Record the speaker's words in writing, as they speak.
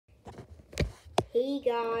Hey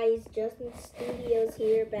guys, Justin Studios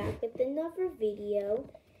here, back with another video.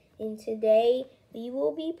 And today we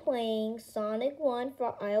will be playing Sonic 1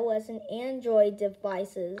 for iOS and Android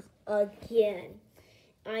devices again.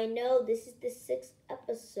 I know this is the 6th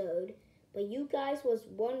episode, but you guys was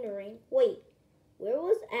wondering, wait, where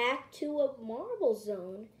was Act 2 of Marble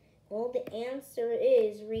Zone? Well, the answer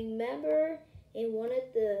is, remember in one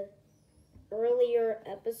of the earlier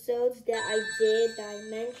episodes that I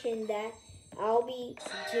mentioned that I'll be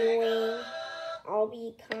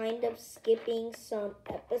kind of skipping some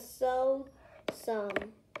episodes, some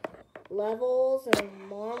levels in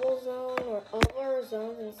Marble Zone or other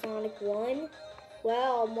zones in Sonic 1.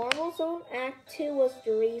 Well, Marble Zone Act 2 was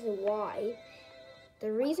the reason why.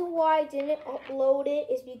 The reason why I didn't upload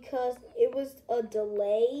it is because it was a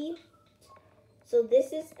delay. So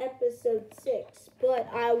this is episode 6, but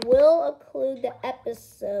I will include the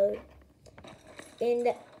episode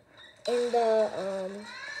in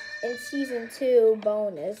season 2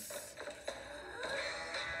 bonus.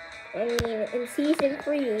 I mean, in season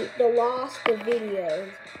 3, the lost of videos.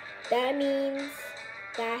 That means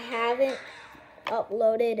that I haven't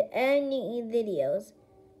uploaded any videos.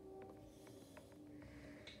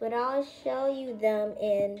 But I'll show you them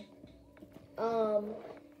in,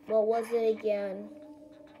 what was it again?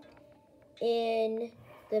 In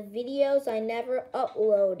the videos I never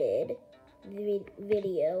uploaded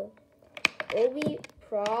video. It'll be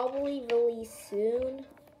probably released soon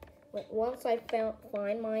once I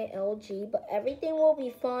find my LG, but everything will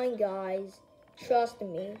be fine, guys. Trust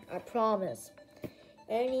me, I promise.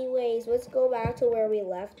 Anyways, let's go back to where we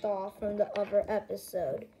left off from the other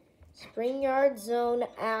episode. Spring Yard Zone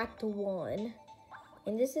Act 1.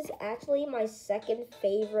 And this is actually my second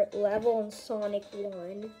favorite level in Sonic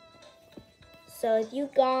 1. So if you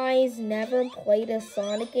guys never played a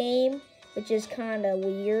Sonic game, which is kind of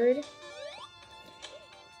weird,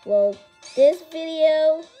 well, this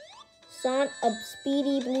video, a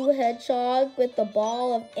speedy blue hedgehog with a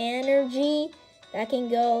ball of energy that can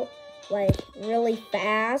go like really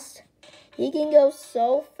fast. He can go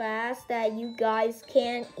so fast that you guys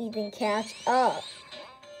can't even catch up.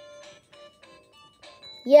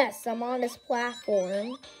 Yes, I'm on this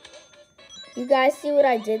platform. You guys see what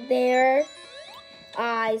I did there?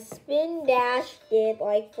 I spin dashed it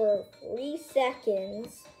like for 3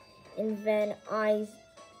 seconds, and then I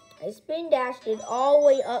spin dashed it all the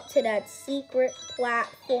way up to that secret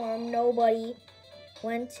platform nobody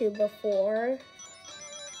went to before.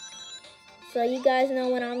 So you guys know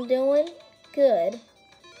what I'm doing? Good.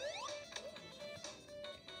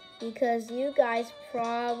 Because you guys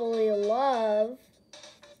probably love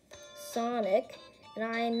Sonic, and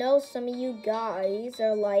I know some of you guys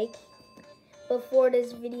are like, before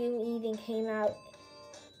this video even came out,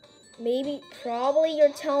 probably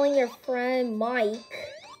you're telling your friend Mike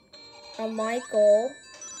or Michael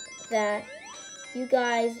that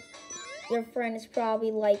your friend is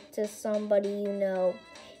probably like to somebody you know.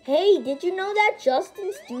 Hey, did you know that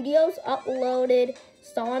Justin Studios uploaded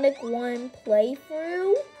Sonic 1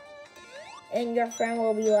 playthrough? And your friend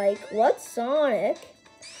will be like, what's Sonic?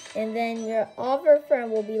 And then your other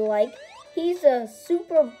friend will be like, he's a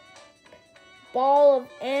super ball of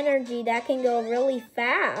energy that can go really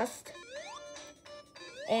fast.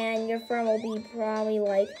 And your friend will be probably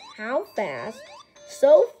like, how fast?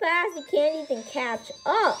 So fast you can't even catch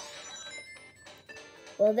up.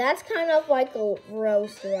 Well, that's kind of like a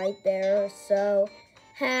roast right there. So,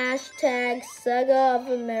 hashtag Sega of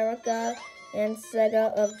America and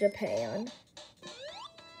Sega of Japan.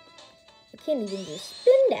 I can't even do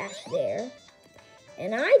spin dash there.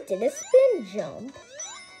 And I did a spin jump.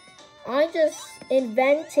 I just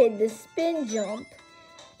invented the spin jump.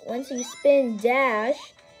 Once you spin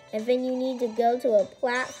dash, and then you need to go to a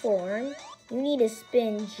platform, you need a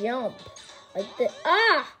spin jump.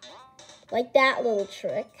 Like that little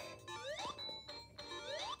trick.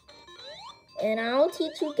 And I'll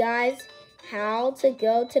teach you guys how to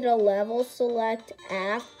go to the level select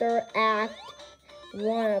after Act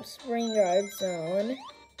 1 of Spring Yard Zone.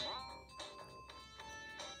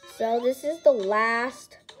 So this is the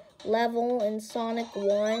last level in Sonic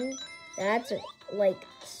 1. That's like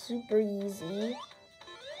super easy.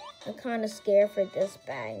 I'm kind of scared for this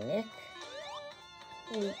bag, Nick.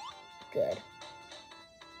 Good.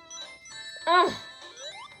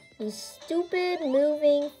 These stupid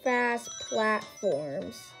moving fast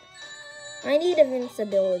platforms. I need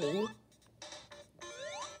invincibility.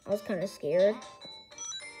 I was kind of scared.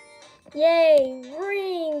 Yay,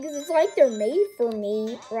 rings! It's like they're made for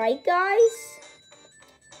me, right guys?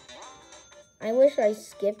 I wish I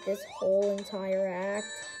skipped this whole entire act.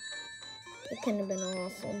 It could have been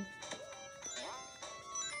awesome.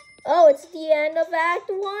 Oh, it's the end of Act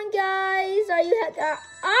 1, guys. Are you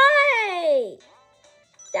Aye!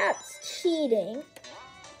 That's cheating.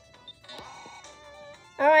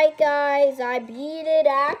 Alright, guys, I beat it,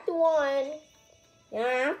 Act 1. Now,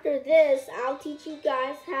 after this, I'll teach you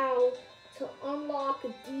guys how to unlock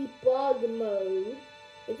debug mode.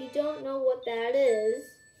 If you don't know what that is,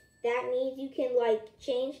 that means you can,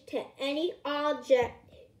 change to any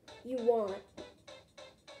object you want.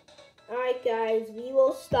 Alright, guys, we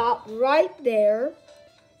will stop right there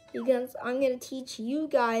because I'm going to teach you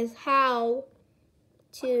guys how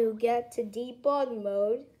to get to debug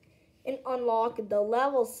mode and unlock the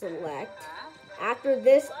level select. After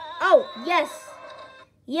this, oh, yes!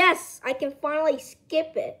 Yes, I can finally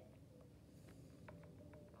skip it.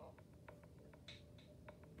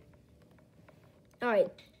 Alright,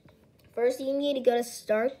 first you need to go to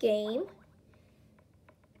Start Game.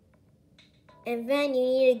 And then you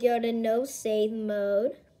need to go to No Save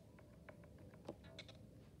Mode.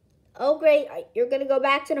 Oh, great, you're going to go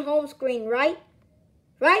back to the home screen, right?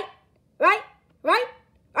 Right?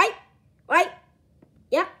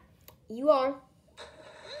 Yep, you are.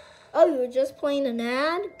 Oh, you were just playing an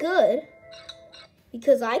ad? Good.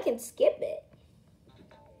 Because I can skip it.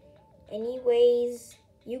 Anyways,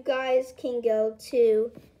 you guys can go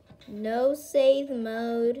to No Save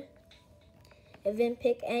Mode and then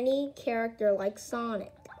pick any character like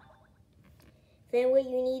Sonic. Then what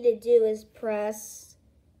you need to do is press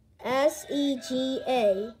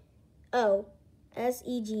S-E-G-A. Oh,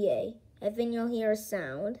 S-E-G-A. And then you'll hear a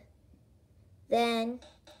sound. Then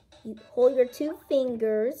you hold your 2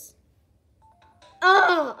 fingers.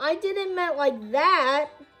 Oh, I didn't mean like that.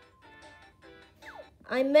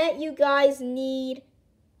 I meant you guys need...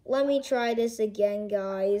 Let me try this again,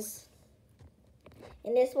 guys.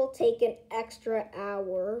 And this will take an extra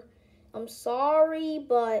hour. I'm sorry,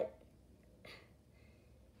 but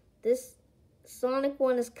this Sonic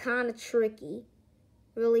one is kind of tricky.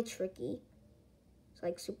 Really tricky. It's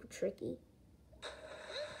like super tricky.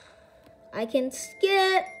 I can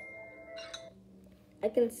skip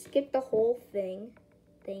the whole thing.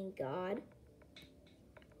 Thank God.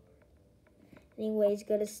 Anyways,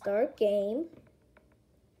 go to Start Game.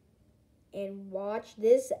 And watch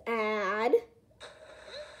this ad.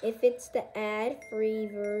 If it's the ad-free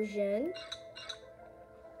version.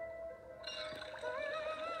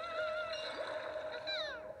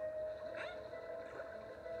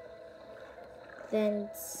 Then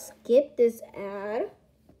skip this ad.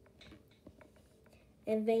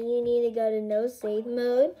 And then you need to go to No Save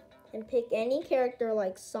Mode and pick any character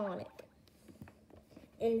like Sonic.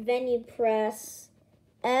 And then you press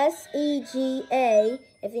S-E-G-A,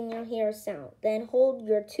 and then you'll hear a sound. Then hold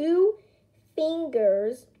your 2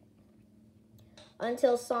 fingers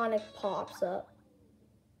until Sonic pops up.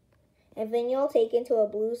 And then you'll take into a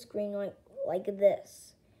blue screen like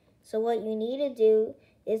this. So what you need to do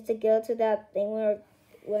is to go to that thing where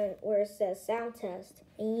it says sound test.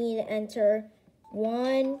 And you need to enter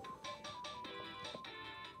 1,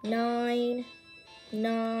 9,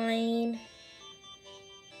 9,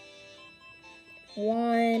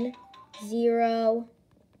 1, 0,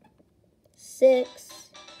 6,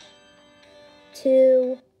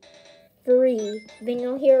 2, 3. Then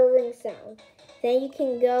you'll hear a ring sound. Then you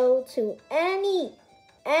can go to any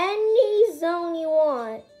zone you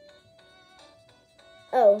want.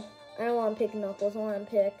 Oh, I don't want to pick Knuckles. I want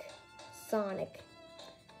to pick Sonic.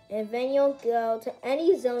 And then you'll go to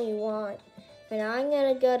any zone you want. And I'm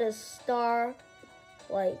going to go to Starlight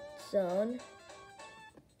Zone.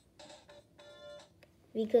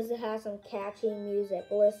 Because it has some catchy music.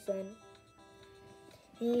 Listen.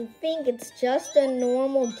 You think it's just a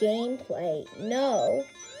normal gameplay. No.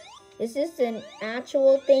 This is an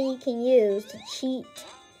actual thing you can use to cheat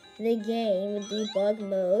the game with debug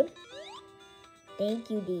mode. Thank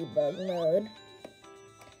you, debug mode.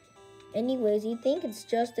 Anyways, you think it's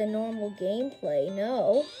just a normal gameplay.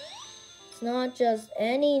 No. It's not just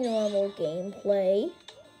any normal gameplay.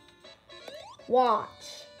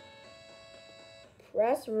 Watch.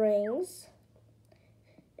 Press rings.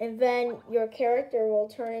 And then your character will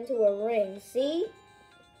turn into a ring. See?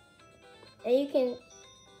 And you can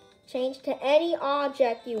change to any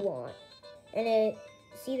object you want. And then,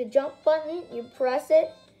 see the jump button? You press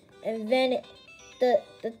it. And then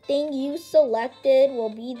the thing you selected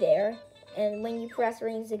will be there. And when you press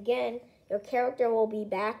rings again, your character will be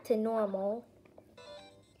back to normal.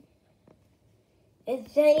 And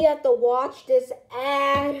then you have to watch this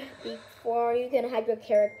ad before you can have your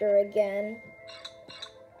character again.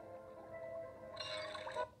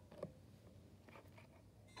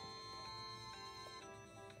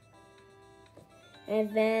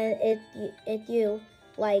 And then if you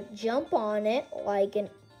like jump on it like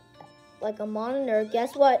a monitor.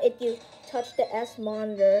 Guess what? If you touch the S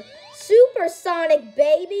monitor, supersonic,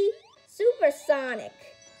 baby, supersonic,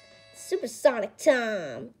 supersonic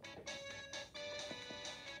time.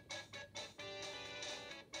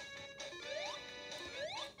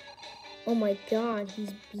 Oh my God,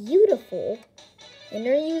 he's beautiful. And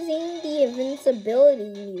they're using the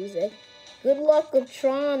invincibility music. Good luck of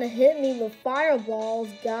trying to hit me with fireballs,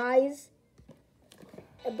 guys.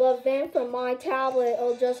 But then from my tablet,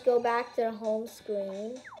 it'll just go back to the home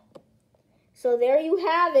screen. So there you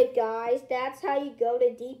have it, guys. That's how you go to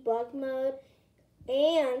debug mode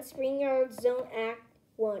and SpringYard Zone Act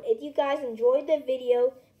 1. If you guys enjoyed the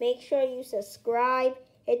video, make sure you subscribe,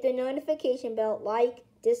 hit the notification bell, like,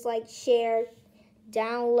 dislike, share,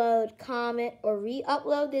 download, comment, or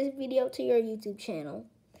re-upload this video to your YouTube channel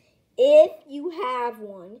if you have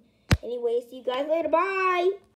one. Anyways, see you guys later. Bye!